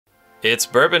It's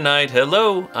Bourbon Night.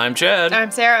 Hello, I'm Chad.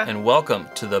 I'm Sarah. And welcome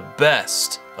to the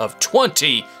best of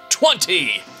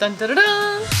 2020. Dun, dun, dun,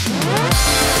 dun.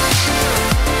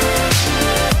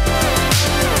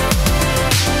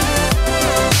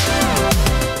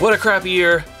 What a crappy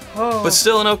year, but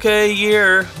still an okay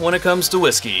year when it comes to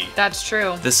whiskey. That's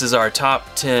true. This is our top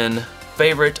 10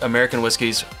 favorite American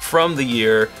whiskeys from the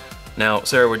year. Now,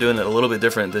 Sarah, we're doing it a little bit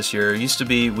different this year. It used to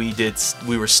be we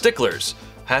were sticklers.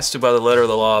 Has to, by the letter of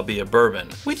the law, be a bourbon.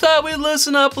 We thought we'd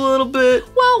listen up a little bit.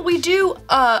 Well, we do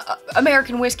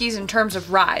American whiskeys in terms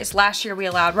of Ryes. Last year we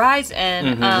allowed Ryes in,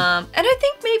 and I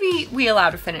think maybe we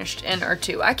allowed a finished in or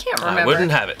two. I can't remember. I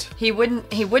wouldn't have it. He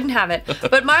wouldn't have it.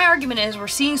 But my argument is we're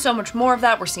seeing so much more of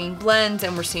that. We're seeing blends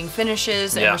and we're seeing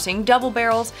finishes and we're seeing double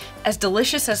barrels. As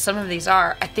delicious as some of these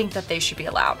are, I think that they should be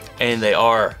allowed. And they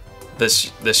are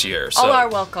this year. So all are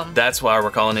welcome. That's why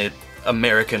we're calling it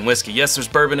American whiskey. Yes, there's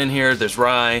bourbon in here, there's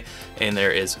rye, and there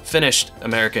is finished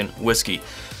American whiskey.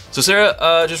 So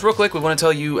Sarah, just real quick, we want to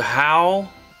tell you how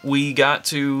we got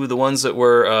to the ones that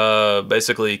were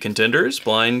basically contenders,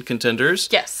 blind contenders.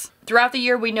 Yes. Throughout the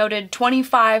year, we noted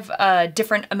 25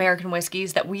 different American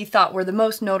whiskeys that we thought were the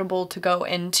most notable to go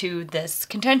into this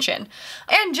contention.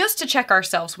 And just to check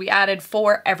ourselves, we added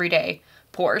 4 everyday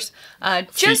pours.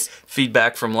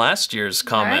 Feedback from last year's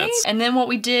comments. Right? And then what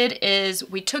we did is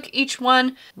we took each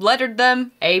one, lettered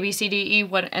them, A, B, C, D, E,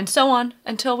 and so on,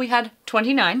 until we had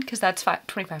 29, because that's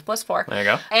 25 plus 4. There you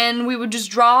go. And we would just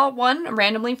draw one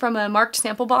randomly from a marked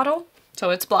sample bottle, so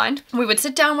it's blind. We would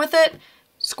sit down with it,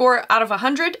 score out of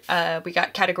 100. We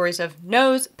got categories of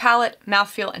nose, palate,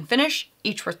 mouthfeel, and finish,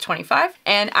 each worth 25,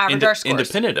 and average our scores.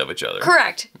 Independent of each other.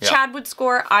 Correct. Yeah. Chad would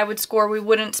score, I would score. We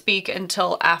wouldn't speak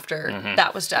until after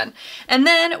that was done. And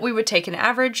then we would take an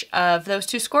average of those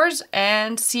 2 scores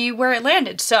and see where it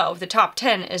landed. So the top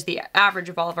 10 is the average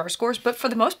of all of our scores, but for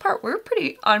the most part, we're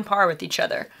pretty on par with each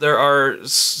other. There are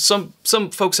some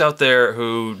folks out there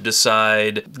who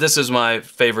decide, this is my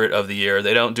favorite of the year.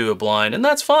 They don't do a blind, and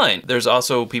that's fine. There's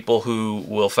also people who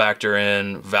will factor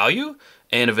in value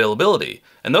and availability.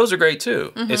 And those are great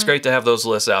too. It's great to have those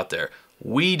lists out there.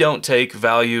 We don't take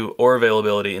value or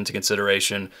availability into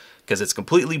consideration because it's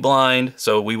completely blind,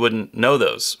 so we wouldn't know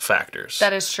those factors.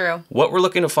 That is true. What we're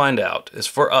looking to find out is,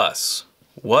 for us,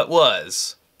 what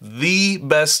was the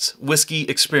best whiskey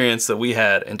experience that we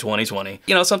had in 2020.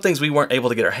 You know, some things we weren't able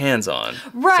to get our hands on.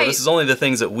 Right. So this is only the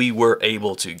things that we were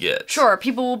able to get. Sure,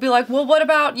 people will be like, well, what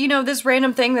about, you know, this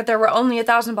random thing that there were only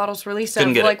 1,000 bottles released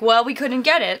of? Like, well, we couldn't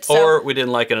get it. So. Or we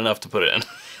didn't like it enough to put it in.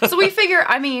 So we figure,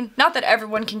 I mean, not that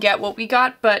everyone can get what we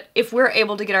got, but if we're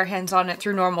able to get our hands on it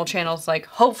through normal channels, like,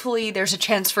 hopefully there's a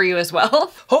chance for you as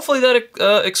well. Hopefully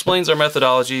that explains our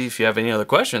methodology. If you have any other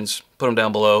questions, put them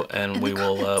down below and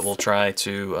we'll try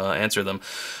to answer them.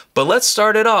 But let's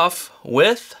start it off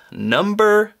with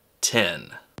number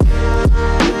 10.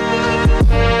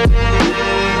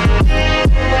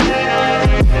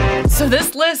 So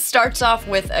this list starts off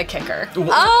with a kicker.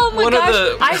 Oh my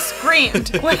gosh, I screamed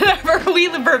whenever we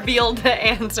revealed the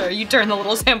answer. You turn the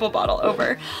little sample bottle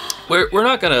over. We're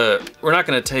not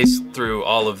gonna taste through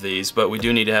all of these, but we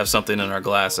do need to have something in our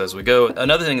glass as we go.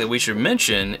 Another thing that we should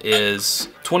mention is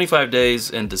 25 days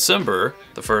in December,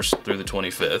 the 1st through the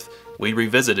 25th, we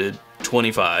revisited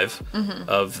 25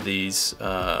 of these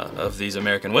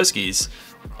American whiskeys.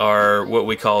 Are what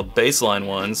we call baseline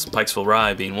ones, Pikesville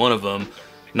Rye being one of them,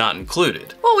 not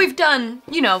included. Well, we've done,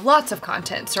 you know, lots of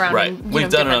content surrounding, right. We've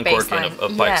done an uncorking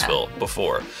of Pikesville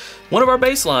before. One of our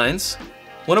baselines,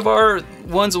 one of our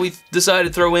ones we decided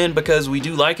to throw in because we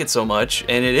do like it so much,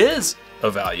 and it is a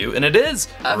value, and it is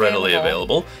readily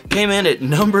available, came in at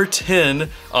number 10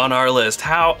 on our list.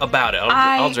 How about it?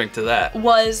 I'll drink to that.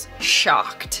 Was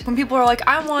shocked. When people are like,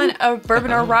 I want a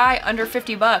bourbon or rye under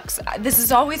 50 bucks. This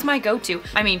is always my go-to.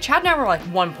 I mean, Chad and I were like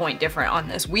 1 point different on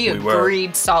this. We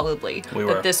agreed solidly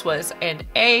that this was an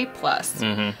A+.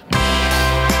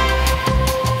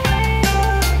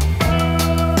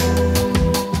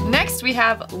 Next, we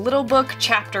have Little Book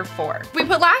Chapter 4. We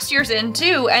put last year's in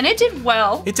too, and it did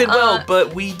well. It did well,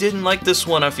 but we didn't like this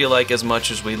one, I feel like, as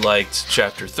much as we liked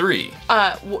Chapter 3.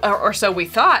 Or so we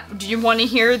thought. Do you want to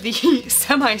hear the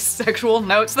semi-sexual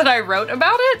notes that I wrote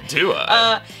about it? Do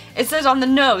I? It says on the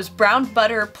nose, brown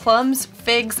butter, plums,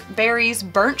 figs, berries,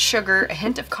 burnt sugar, a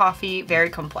hint of coffee, very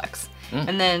complex.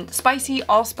 And then spicy,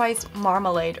 allspice,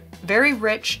 marmalade, very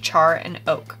rich, char, and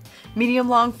oak. Medium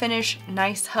long finish,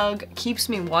 nice hug, keeps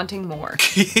me wanting more.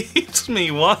 Keeps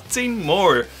me wanting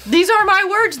more. These are my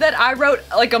words that I wrote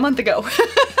like a month ago.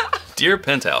 Dear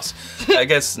Penthouse, I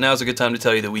guess now's a good time to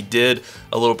tell you that we did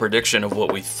a little prediction of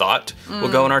what we thought will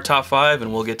go in our top 5,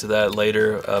 and we'll get to that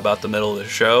later about the middle of the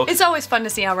show. It's always fun to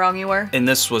see how wrong you were. And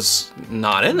this was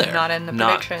not in there. Not in the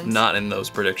predictions. Not in those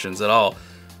predictions at all.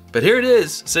 But here it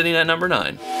is, sitting at number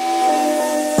 9.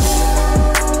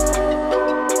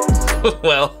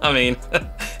 Well, I mean,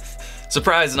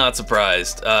 surprised, not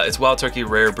surprised. It's Wild Turkey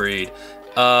Rare Breed.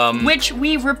 Which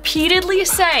we repeatedly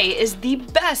say is the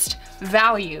best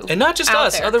value. And not just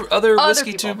us, there. other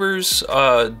whiskey people. tubers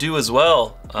do as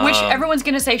well. Which everyone's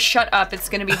gonna say, shut up, it's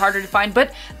gonna be harder to find.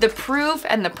 But the proof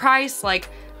and the price, like,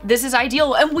 this is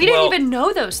ideal. And we didn't even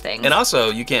know those things. And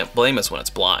also, you can't blame us when it's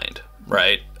blind,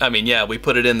 right? I mean, yeah, we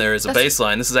put it in there as a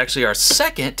baseline. This is actually our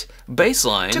second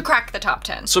baseline. To crack the top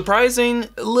 10. Surprising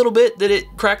a little bit that it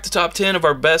cracked the top 10 of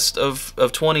our best of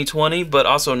 2020, but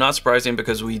also not surprising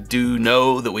because we do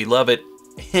know that we love it.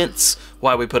 Hence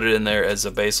why we put it in there as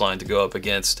a baseline to go up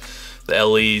against the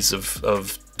LEs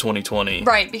of 2020.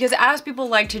 Right, because as people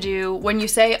like to do, when you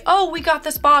say, oh, we got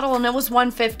this bottle and it was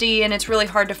 $150 and it's really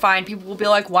hard to find, people will be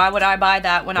like, why would I buy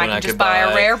that when I can just buy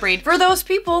a rare breed? For those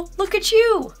people, look at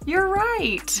you. You're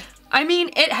right. I mean,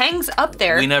 it hangs up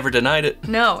there. We never denied it.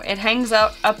 No, it hangs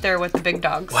up there with the big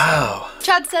dogs. Wow.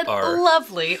 Chad said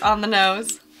lovely on the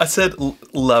nose. I said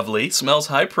lovely, smells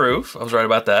high proof. I was right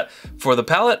about that. For the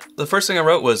palate, the first thing I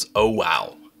wrote was, oh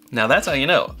wow. Now that's how you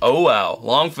know. Oh wow,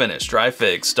 long finish, dry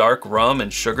figs, dark rum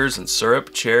and sugars and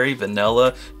syrup, cherry,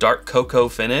 vanilla, dark cocoa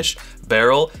finish,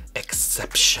 barrel,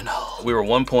 exceptional. We were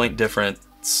 1 point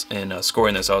difference in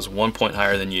scoring this. I was 1 point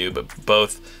higher than you, but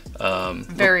both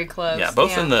very close. Yeah,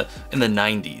 both in the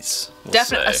 90s. We'll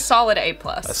Definitely a solid A+.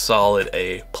 A solid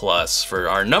A+ for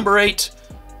our number 8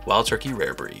 Wild Turkey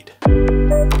Rare Breed.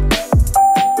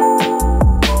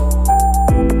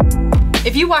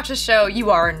 If you watch the show,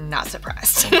 you are not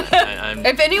surprised.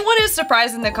 If anyone is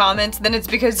surprised in the comments, then it's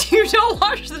because you don't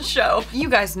watch the show. You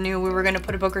guys knew we were gonna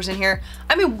put a Booker's in here.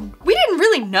 I mean, we didn't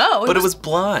really know. But it was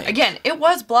blind. Again, it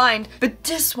was blind, but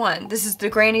this is the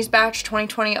Granny's Batch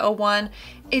 2020-01.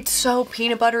 It's so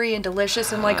peanut buttery and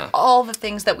delicious and like all the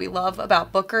things that we love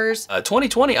about Booker's.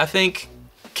 2020, I think,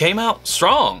 came out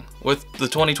strong with the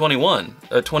 2021,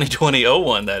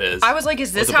 2020-01 that is. I was like,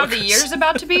 is this how the year's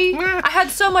about to be? I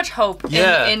had so much hope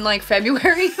in like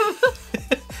February.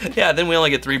 Yeah, then we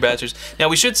only get 3 batches. Now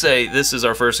we should say this is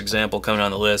our first example coming on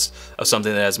the list of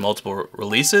something that has multiple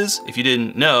releases. If you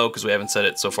didn't know, because we haven't said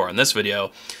it so far in this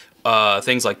video,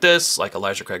 things like this, like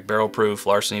Elijah Craig Barrel Proof,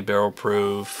 Larceny Barrel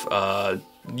Proof,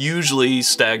 usually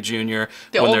Stag Junior.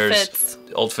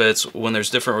 Old Fits. When there's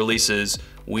different releases,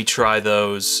 we try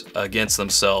those against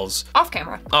themselves. Off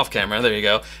camera. Off camera, there you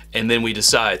go. And then we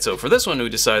decide. So for this one, we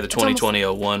decided the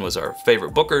 2020-01 was our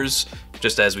favorite Booker's,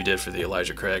 just as we did for the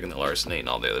Elijah Craig and the Larceny and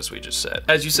all the others we just said.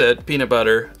 As you said, peanut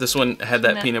butter. This one had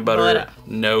that peanut butter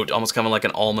note, almost kind of like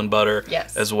an almond butter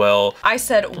as well. I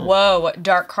said, whoa,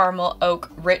 dark caramel,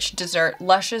 oak, rich dessert,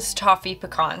 luscious toffee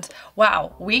pecans.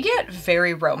 Wow, we get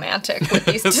very romantic with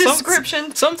these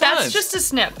descriptions. Sometimes. That's just a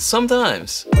snip. Sometimes.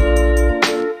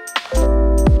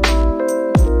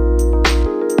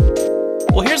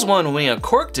 Well, here's one, when we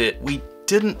uncorked it, we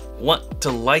didn't want to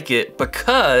like it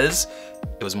because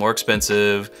it was more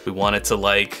expensive. We wanted to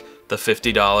like the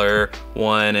 $50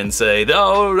 one and say,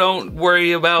 oh, don't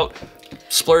worry about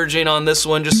splurging on this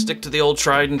one, just stick to the old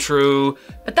tried and true.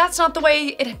 But that's not the way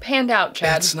it panned out, Chad.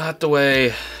 That's not the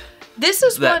way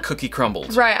that cookie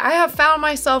crumbled. Right, I have found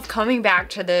myself coming back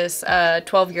to this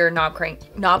 12-year Knob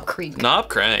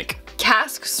Crank.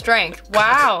 Cask strength,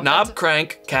 wow. Knob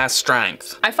Crank, cask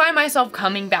strength. I find myself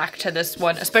coming back to this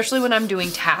one, especially when I'm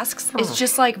doing tasks. It's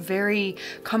just like very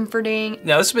comforting.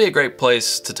 Now this would be a great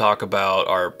place to talk about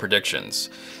our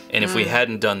predictions. And if we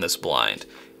hadn't done this blind.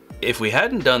 If we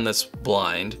hadn't done this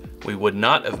blind, we would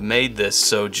not have made this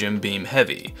so Jim Beam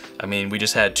heavy. I mean, we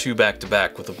just had 2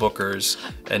 back-to-back with the Bookers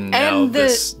and now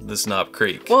this Knob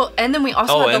Creek. Well, and then we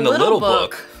also had the little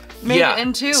book. Made it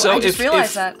in too. So I just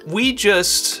realized that. We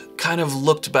just kind of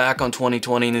looked back on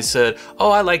 2020 and said, oh,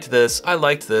 I liked this, I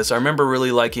remember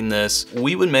really liking this.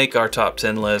 We would make our top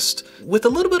 10 list with a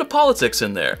little bit of politics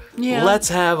in there. Yeah. Let's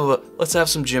have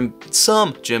some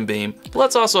Jim Beam.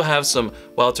 Let's also have some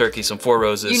Wild Turkey, some Four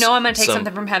Roses. You know I'm gonna take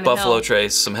something from Heaven Hill. Buffalo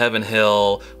Trace, some Heaven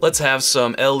Hill. Let's have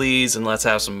some LEs and let's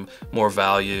have some more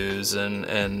values.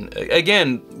 And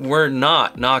again, we're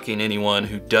not knocking anyone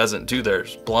who doesn't do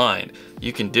theirs blind.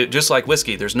 You can do, just like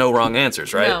whiskey, there's no wrong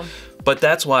answers, right? No. But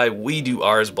that's why we do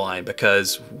ours blind,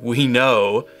 because we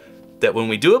know that when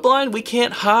we do it blind, we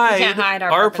can't hide,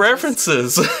 our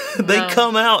preferences. They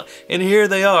come out, and here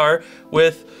they are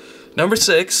with Number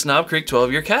 6, Knob Creek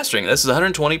 12-year cask strength. This is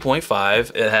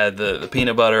 120.5. It had the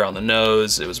peanut butter on the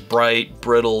nose. It was bright,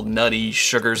 brittle, nutty,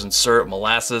 sugars and syrup,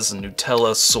 molasses and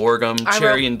Nutella, sorghum,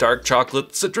 cherry and dark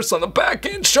chocolate, citrus on the back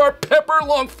end, sharp pepper,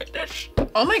 long finish.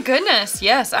 Oh my goodness,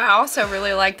 yes. I also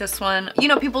really like this one. You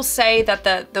know, people say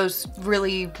that those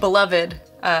really beloved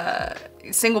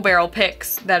single barrel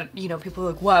picks that, you know, people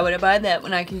are like, why would I buy that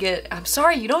when I can get, I'm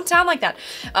sorry, you don't sound like that.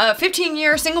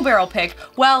 15-year single barrel pick.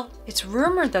 Well, it's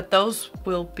rumored that those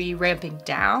will be ramping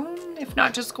down, if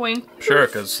not just going, sure,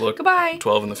 because look, goodbye.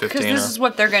 12 and the 15. Because this is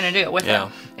what they're gonna do with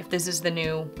them. If this is the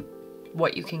new,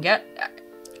 what you can get.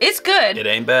 It's good. It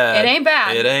ain't bad. It ain't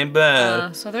bad. It ain't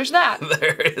bad. So there's that.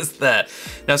 There is that.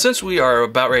 Now, since we are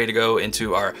about ready to go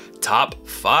into our top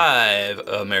 5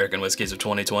 American whiskeys of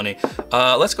 2020,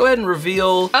 let's go ahead and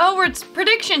reveal. Oh, it's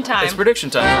prediction time. It's prediction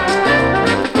time.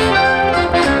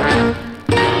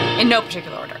 In no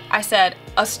particular order. I said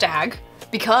a stag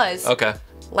because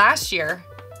last year,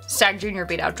 Stag Jr.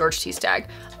 beat out George T. Stagg.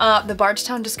 The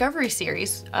Bardstown Discovery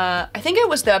Series, I think it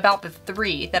was about the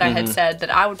 3 that I had said that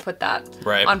I would put that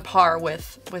on par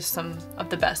with some of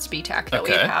the best BTAC that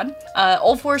we've had.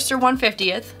 Old Forester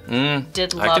 150th.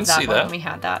 Did love that one when we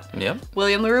had that. Yep.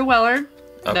 William LaRue Weller.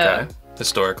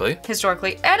 Historically.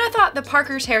 And I thought the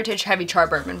Parker's Heritage Heavy Char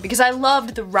Bourbon because I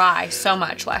loved the rye so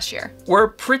much last year. We're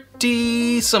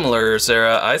pretty similar,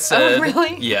 Sarah. I said, oh,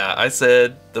 really? Yeah, I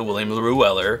said the William LaRue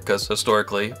Weller because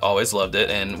historically always loved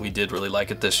it and we did really like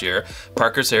it this year.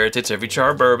 Parker's Heritage Heavy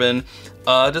Char Bourbon,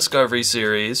 Discovery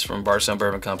Series from Bardstown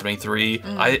Bourbon Company 3.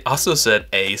 I also said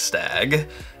a Stag.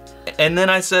 And then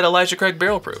I said Elijah Craig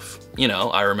Barrel Proof. You know,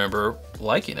 I remember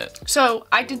liking it. So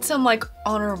I did some like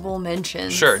honorable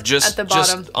mentions. Sure, just at the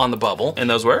bottom. Just on the bubble. And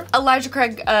those were? Elijah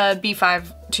Craig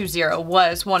B520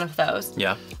 was one of those.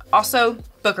 Yeah. Also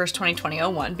Booker's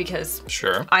 2020-01 because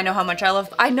I know how much I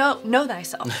love. I know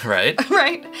thyself. Right.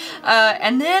 Right.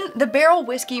 And then the Barrel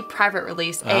Whiskey Private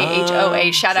Release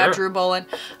AHOA. Shout out Drew Bolin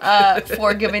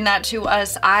for giving that to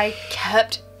us. I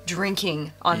kept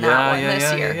drinking on that one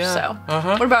this year. So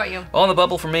what about you? On the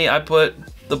bubble for me, I put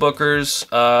the Booker's.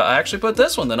 I actually put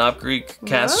this one, the Knob Creek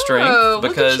Cask Strength,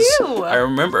 because I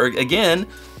remember, again,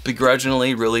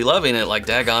 begrudgingly really loving it. Like,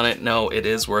 daggone it, no, it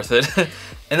is worth it.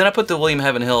 And then I put the William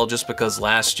Heaven Hill just because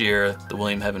last year the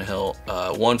William Heaven Hill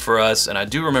won for us. And I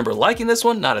do remember liking this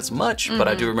one, not as much, but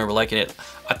I do remember liking it.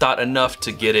 I thought enough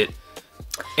to get it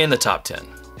in the top 10.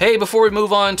 Hey, before we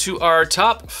move on to our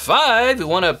top 5, we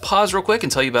want to pause real quick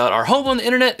and tell you about our home on the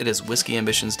internet. It is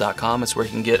whiskyambitions.com. It's where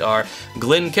you can get our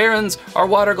Glencairns, our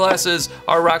water glasses,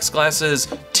 our rocks glasses,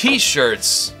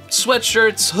 t-shirts,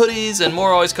 sweatshirts, hoodies, and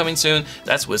more always coming soon.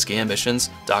 That's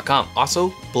whiskyambitions.com. Also,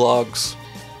 blogs.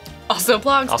 Also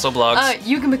blogs.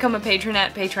 You can become a patron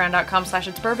at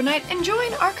patreon.com/itsbourbonnight and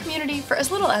join our community for as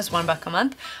little as $1 a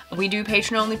month. We do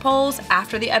patron-only polls,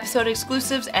 after the episode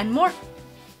exclusives, and more.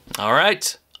 All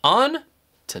right, on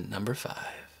to number 5.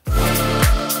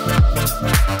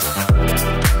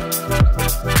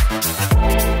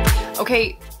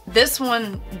 Okay, this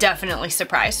one definitely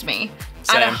surprised me.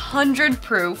 Same. At 100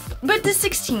 proof, but the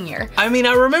 16-year. I mean,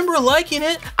 I remember liking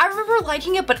it. I remember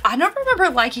liking it, but I don't remember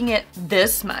liking it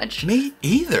this much. Me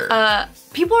either.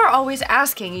 People are always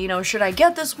asking, you know, should I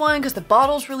get this one because the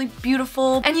bottle's really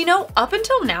beautiful? And you know, up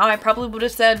until now, I probably would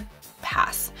have said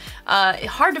pass.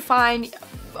 Hard to find.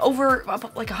 Over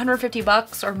like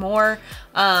 $150 or more.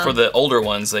 For the older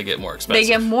ones, they get more expensive. They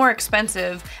get more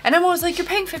expensive. And I'm always like, you're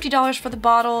paying $50 for the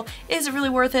bottle. Is it really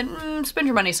worth it? Spend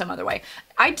your money some other way.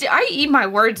 I eat my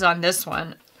words on this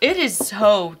one. It is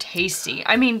so tasty.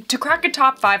 I mean, to crack a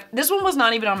top 5, this one was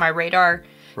not even on my radar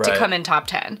to come in top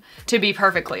 10, to be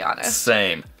perfectly honest.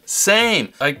 Same.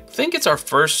 I think it's our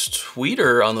first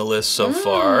tweeter on the list so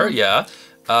far. Yeah.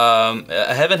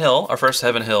 Heaven Hill, our first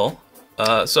Heaven Hill.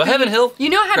 So Heaven Hill, you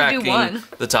know how to do one.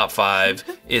 Cracking the top 5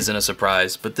 isn't a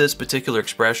surprise, but this particular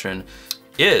expression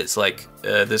is like,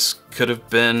 this could have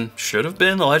been, should have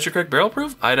been Elijah Craig Barrel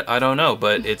Proof? I don't know,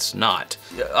 but it's not.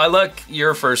 I like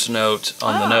your first note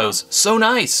on the nose. So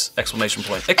nice! Exclamation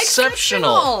point.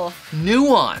 Exceptional!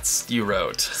 Nuance, you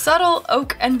wrote. Subtle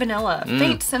oak and vanilla.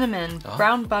 Faint cinnamon.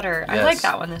 Brown butter. Yes. I like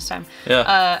that one this time.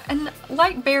 Yeah. And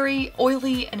light berry,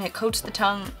 oily, and it coats the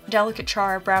tongue. Delicate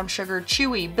char, brown sugar,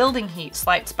 chewy, building heat,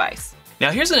 slight spice.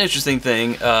 Now here's an interesting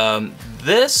thing.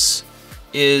 This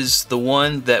is the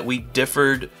one that we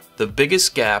differed the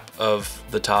biggest gap of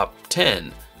the top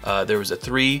 10. There was a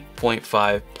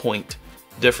 3.5 point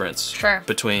difference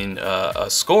between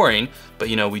scoring, but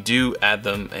you know, we do add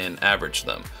them and average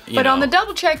them. But on the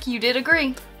double check, you did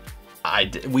agree.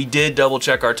 We did double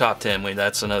check our top 10.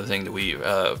 That's another thing that we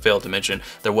failed to mention.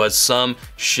 There was some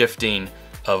shifting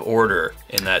of order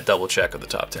in that double check of the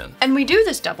top 10. And we do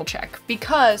this double check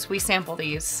because we sample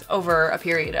these over a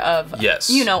period of,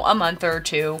 you know, a month or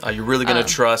two. Are you really going to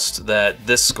trust that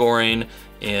this scoring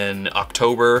in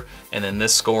October and then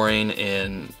this scoring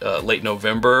in late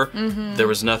November, there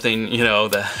was nothing, you know,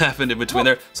 that happened in between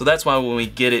there. So that's why when we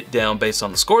get it down based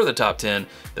on the score of the top 10,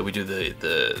 that we do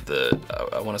the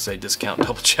I want to say discount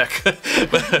double check,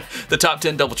 but the top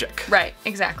 10 double check. Right,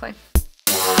 exactly.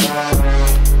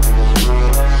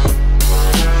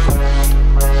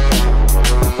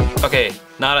 Okay,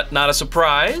 not a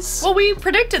surprise. Well, we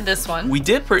predicted this one. We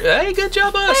did. Hey, good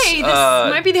job, us. Hey, this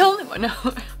might be the only one. No.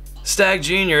 Stag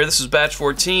Junior. This is batch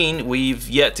 14. We've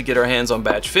yet to get our hands on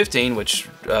batch 15, which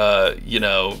you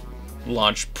know,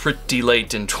 launched pretty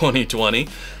late in 2020.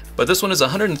 But this one is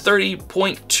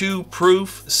 130.2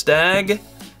 proof Stag.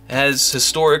 Has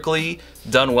historically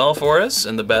done well for us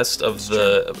in the best of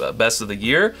the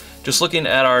year. Just looking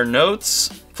at our notes,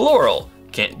 floral.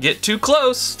 Can't get too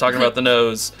close, talking about the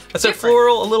nose. I said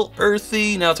floral, a little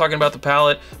earthy. Now talking about the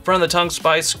palate. Front of the tongue,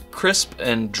 spice, crisp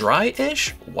and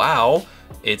dry-ish. Wow,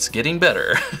 it's getting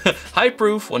better. High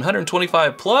proof,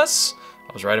 125 plus.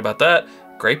 I was right about that.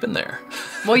 Grape in there.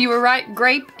 Well, you were right.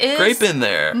 Grape is grape in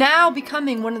there. Now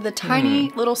becoming one of the tiny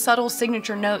little subtle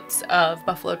signature notes of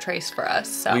Buffalo Trace for us.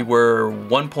 So. We were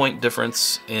 1 point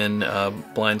difference in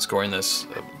blind scoring this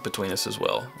between us as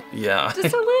well. Yeah.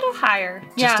 Just a little higher.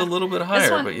 Just a little bit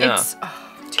higher, one, but yeah. It's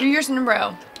 2 years in a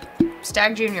row.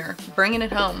 Stag Junior, bringing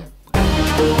it home.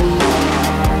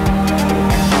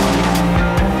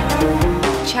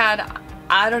 Chad,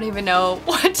 I don't even know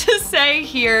what to say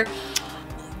here.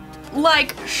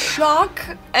 Like, shock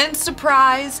and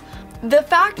surprise. The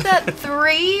fact that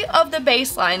 3 of the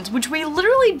baselines, which we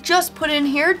literally just put in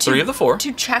here to 3 of the 4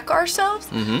 to check ourselves,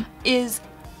 is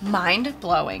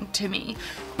mind-blowing to me.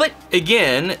 But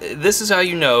again, this is how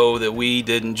you know that we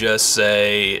didn't just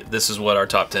say this is what our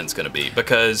top 10 is going to be,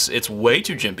 because it's way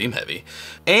too Jim Beam heavy.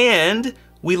 And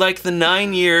we like the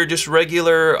 9-year, just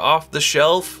regular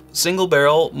off-the-shelf single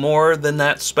barrel more than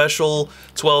that special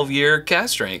 12-year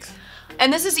cast strength.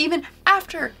 And this is even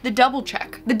after the double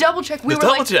check. The double check, we were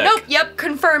like, nope, yep,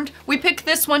 confirmed. We picked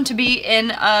this one to be in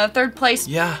 3rd place.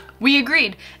 Yeah. We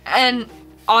agreed. And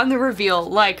on the reveal,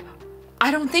 like,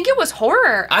 I don't think it was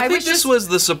horror. I think this was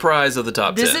the surprise of the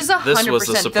top 10. This is 100% This was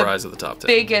the surprise of the top 10.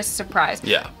 Biggest surprise.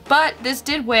 Yeah. But this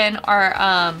did win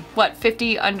our, what,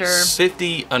 50 under...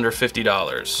 50 under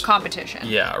 $50. Competition.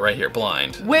 Yeah, right here,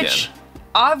 blind. Which... Again.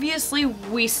 Obviously,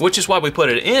 which is why we put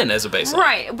it in as a baseline.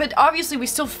 Right, but obviously we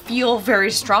still feel very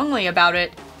strongly about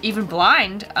it, even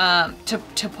blind,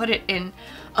 to put it in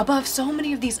above so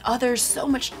many of these others, so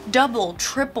much double,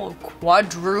 triple,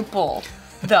 quadruple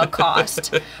the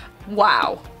cost.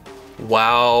 Wow.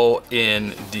 Wow,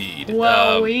 indeed.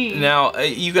 Wowee. Now,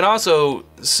 you can also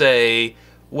say,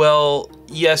 well,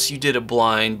 yes, you did it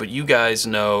blind, but you guys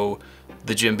know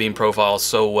the Jim Beam profile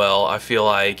so well, I feel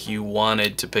like you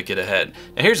wanted to pick it ahead.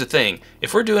 Now here's the thing,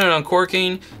 if we're doing it on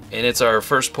corking and it's our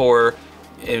first pour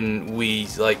and we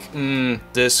like,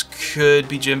 this could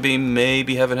be Jim Beam,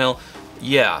 maybe Heaven Hill,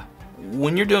 yeah.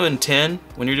 When you're doing 10,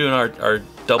 when you're doing our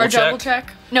double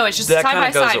check. No, it's just side by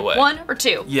side, away. 1 or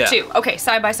 2. Yeah. 2, okay,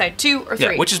 side by side, 2 or 3.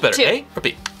 Yeah, which is better, 2. A or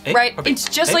B? A right, or B? it's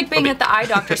just A like being or B? at the eye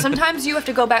doctor. Sometimes you have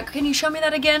to go back, can you show me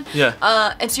that again?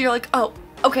 Yeah. And so you're like, oh,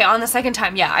 okay, on the second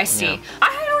time, yeah, I see. Yeah.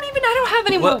 I don't have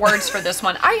any more words for this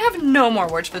one. I have no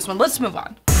more words for this one. Let's move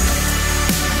on.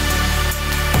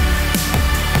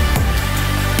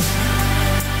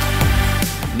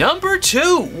 Number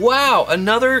 2, wow,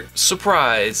 another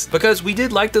surprise. Because we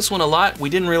did like this one a lot. We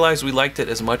didn't realize we liked it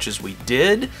as much as we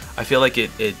did. I feel like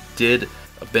it did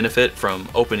benefit from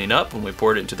opening up when we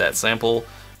poured it into that sample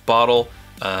bottle.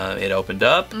 It opened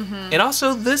up. And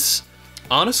also this,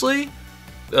 honestly,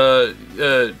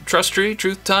 Trust Tree,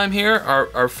 Truth Time here,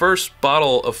 our first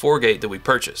bottle of 4-Gate that we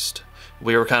purchased.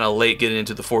 We were kind of late getting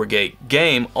into the 4-Gate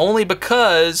game, only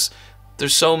because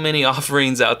there's so many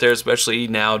offerings out there, especially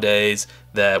nowadays,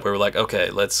 that we were like, okay,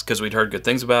 let's, because we'd heard good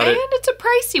things about it. And it's a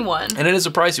pricey one. And it is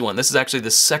a pricey one. This is actually the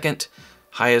 2nd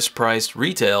highest priced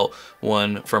retail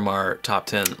one from our top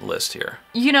 10 list here.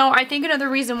 You know, I think another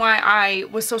reason why I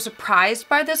was so surprised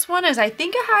by this one is I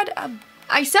think it had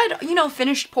I said, you know,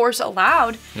 finished pours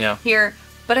allowed here,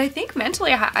 but I think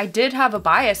mentally I did have a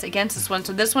bias against this one.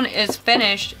 So this one is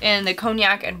finished in the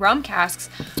cognac and rum casks,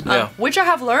 which I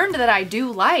have learned that I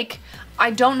do like.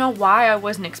 I don't know why I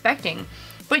wasn't expecting.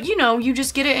 But you know, you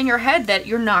just get it in your head that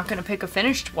you're not going to pick a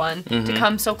finished one to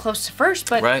come so close to first.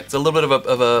 But right, it's a little bit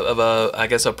of a I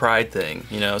guess a pride thing,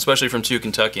 you know, especially from 2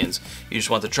 Kentuckians. You just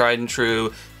want the tried and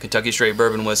true Kentucky straight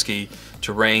bourbon whiskey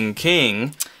to reign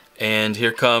king. And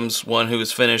here comes one who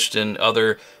is finished in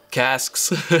other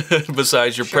casks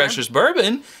besides your precious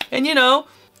bourbon. And you know,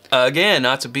 again,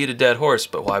 not to beat a dead horse,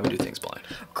 but why we do things blind.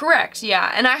 Correct,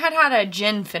 yeah. And I had a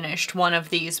gin finished one of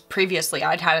these previously.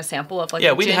 I'd had a sample of like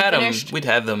yeah, a gin finished. We'd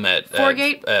had them at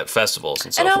festivals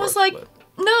and so forth. forth. And I was like,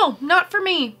 no, not for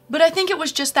me. But I think it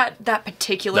was just that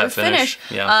particular finish.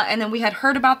 Yeah. And then we had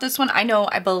heard about this one.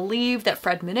 I believe that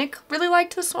Fred Minnick really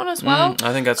liked this one as well.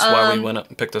 I think that's why we went up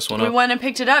and picked this one up. We went and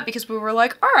picked it up because we were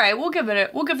like, all right, we'll give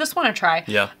this one a try.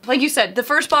 Yeah. Like you said, the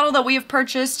first bottle that we have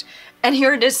purchased, and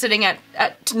here it is sitting at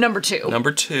number 2.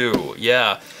 Number 2,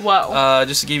 yeah. Whoa.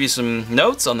 Just to give you some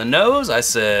notes on the nose, I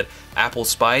said apple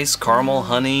spice, caramel,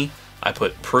 honey. I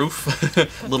put proof,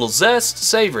 little zest,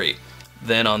 savory.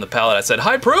 Then on the palate, I said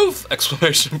high proof!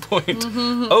 Exclamation point.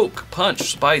 Oak,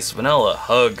 punch, spice, vanilla,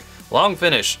 hug, long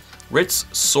finish, Ritz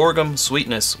sorghum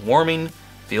sweetness, warming,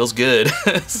 feels good.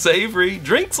 Savory,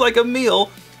 drinks like a meal.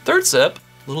 Third sip,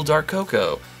 little dark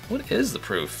cocoa. What is the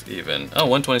proof even? Oh,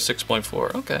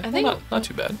 126.4. Okay, I think not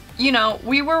too bad. You know,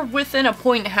 we were within a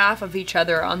 1.5 of each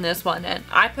other on this one, and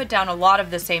I put down a lot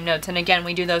of the same notes. And again,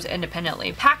 we do those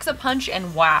independently. Packs a punch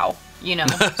and wow, you know.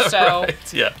 So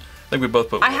right, yeah. I think we both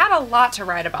put I had a lot to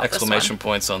write about exclamation this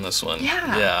one. points on this one.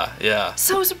 Yeah. Yeah.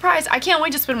 So surprised. I can't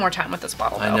wait to spend more time with this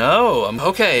bottle, though. I know.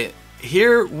 Okay,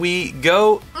 here we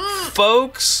go,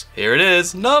 folks. Here it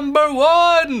is, number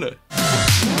 1.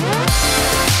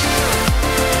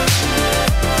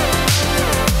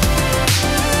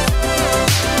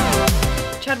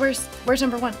 Chad, where's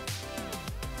number 1?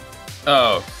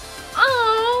 Oh.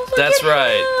 Oh, look That's at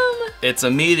right. him. It's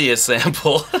a media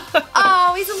sample.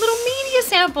 Oh, he's a little media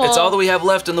sample. It's all that we have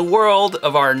left in the world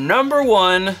of our number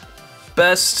 1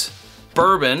 best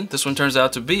bourbon. This one turns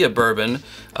out to be a bourbon,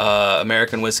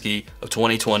 American whiskey of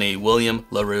 2020, William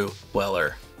LaRue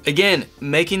Weller. Again,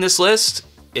 making this list,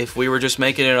 if we were just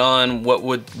making it on what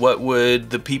would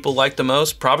the people like the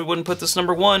most, probably wouldn't put this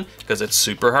number 1 because it's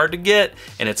super hard to get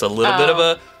and it's a little bit of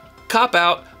a cop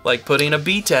out, like putting a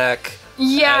BTAC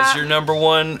as your number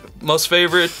 1 most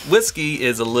favorite whiskey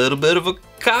is a little bit of a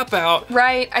cop out.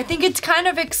 Right. I think it's kind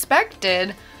of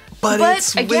expected. But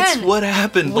it's what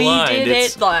happened blind. We did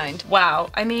it blind.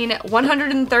 Wow. I mean,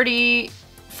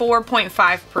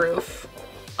 134.5 proof.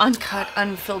 Uncut,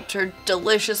 unfiltered,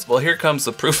 delicious. Well, here comes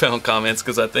the proof found comments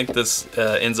because I think this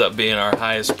ends up being our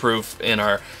highest proof in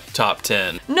our top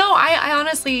 10. No, I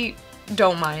honestly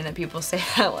don't mind that people say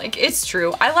that. Like, it's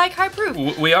true. I like high proof.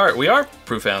 We are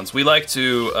proof hounds. We like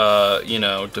to, you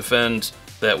know, defend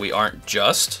that we aren't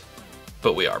just,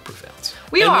 but we are proof hounds.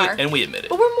 We are. And we admit it.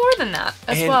 But we're more than that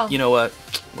as well. You know what?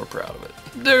 We're proud of it.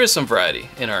 There is some variety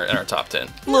in our top 10.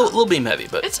 A little beam heavy,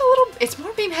 but it's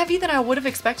more beam heavy than I would have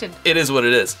expected. It is what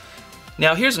it is.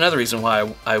 Now here's another reason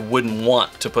why I wouldn't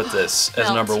want to put this as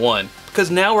number 1.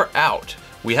 Because now we're out.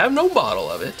 We have no bottle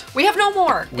of it. We have no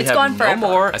more. It's gone forever. No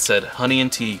more. I said honey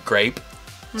and tea, grape,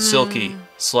 silky,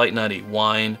 slight nutty,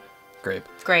 wine, grape,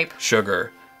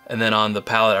 sugar. And then on the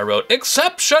palate I wrote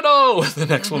exceptional with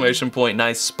an exclamation point,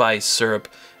 nice spice, syrup,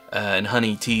 and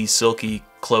honey, tea, silky,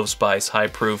 clove spice, high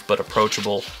proof but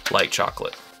approachable, light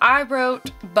chocolate. I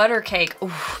wrote butter cake.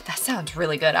 Ooh, that sounds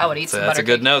really good. I would eat some butter cake. That's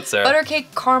a good note, Sarah. Butter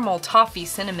cake, caramel, toffee,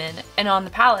 cinnamon, and on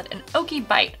the palate, an oaky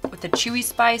bite with a chewy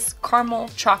spice, caramel,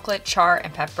 chocolate, char,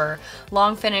 and pepper.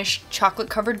 Long finish,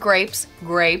 chocolate-covered grapes.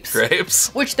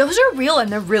 Which those are real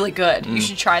and they're really good. You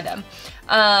should try them.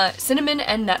 Cinnamon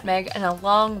and nutmeg, and a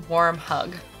long, warm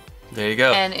hug. There you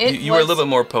go. And you were a little bit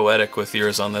more poetic with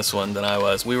yours on this one than I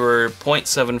was. We were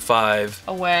 0.75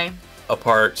 away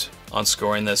apart on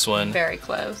scoring this one. Very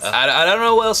close. I don't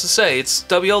know what else to say. It's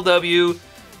WLW.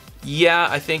 Yeah,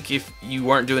 I think if you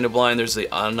weren't doing it blind, there's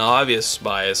an obvious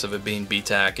bias of it being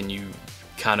BTAC, and you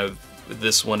kind of,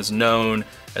 this one is known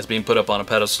as being put up on a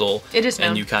pedestal. It is known.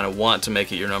 And you kind of want to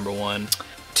make it your number 1.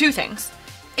 2 things.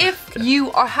 If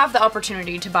you have the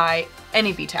opportunity to buy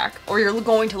any BTAC, or you're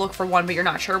going to look for one but you're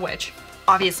not sure which,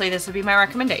 obviously this would be my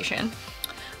recommendation.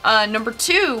 Number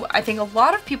 2, I think a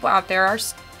lot of people out there are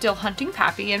still hunting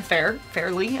Pappy, and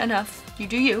fairly enough, you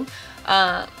do you.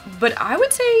 But I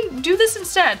would say do this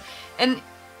instead. And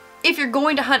if you're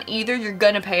going to hunt either, you're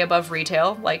gonna pay above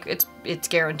retail, like it's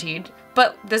guaranteed.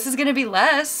 But this is gonna be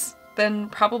less than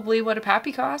probably what a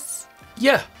Pappy costs.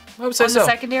 Yeah, I would say so. On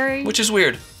the secondary. Which is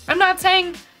weird. I'm not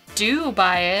saying do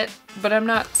buy it, but I'm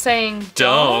not saying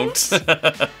don't.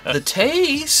 The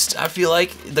taste, I feel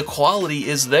like the quality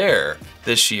is there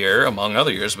this year, among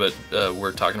other years, but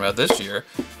we're talking about this year.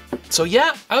 So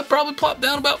yeah, I would probably plop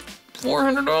down about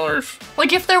 $400.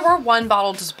 Like if there were one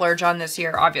bottle to splurge on this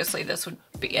year, obviously this would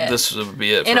be it. This would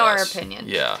be it for in our us. opinion.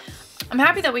 Yeah. I'm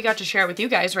happy that we got to share it with you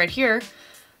guys right here.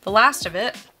 The last of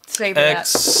it. Savor that.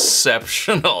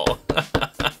 Exceptional.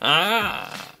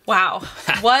 Wow,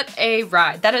 what a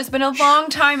ride. That has been a long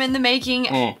time in the making.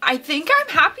 I think I'm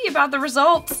happy about the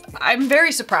results. I'm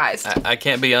very surprised. I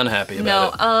can't be unhappy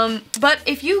about it. But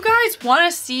if you guys want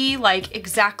to see like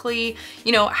exactly,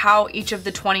 you know, how each of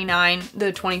the 29,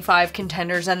 the 25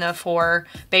 contenders and the 4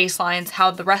 baselines,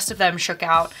 how the rest of them shook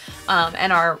out,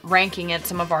 and our ranking and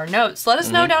some of our notes, let us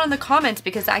know down in the comments,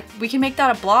 because we can make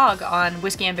that a blog on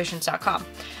whiskyambitions.com.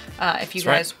 If you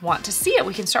guys want to see it,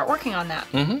 we can start working on that.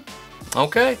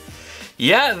 Okay.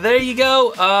 Yeah, there you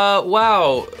go.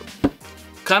 Wow.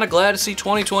 Kind of glad to see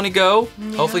 2020 go.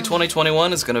 Yeah. Hopefully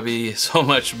 2021 is going to be so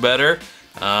much better.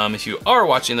 If you are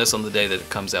watching this on the day that it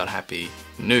comes out, Happy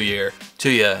New Year to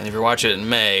you. And if you're watching it in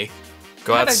May,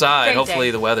 go outside. Hopefully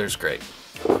the weather's great.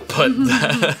 But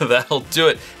that'll do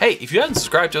it. Hey, if you haven't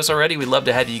subscribed to us already, we'd love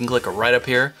to have you. You can click right up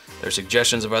here. There's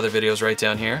suggestions of other videos right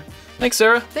down here. Thanks,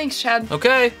 Sarah. Thanks, Chad.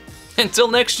 Okay.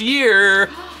 Until next year.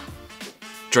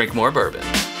 Drink more bourbon.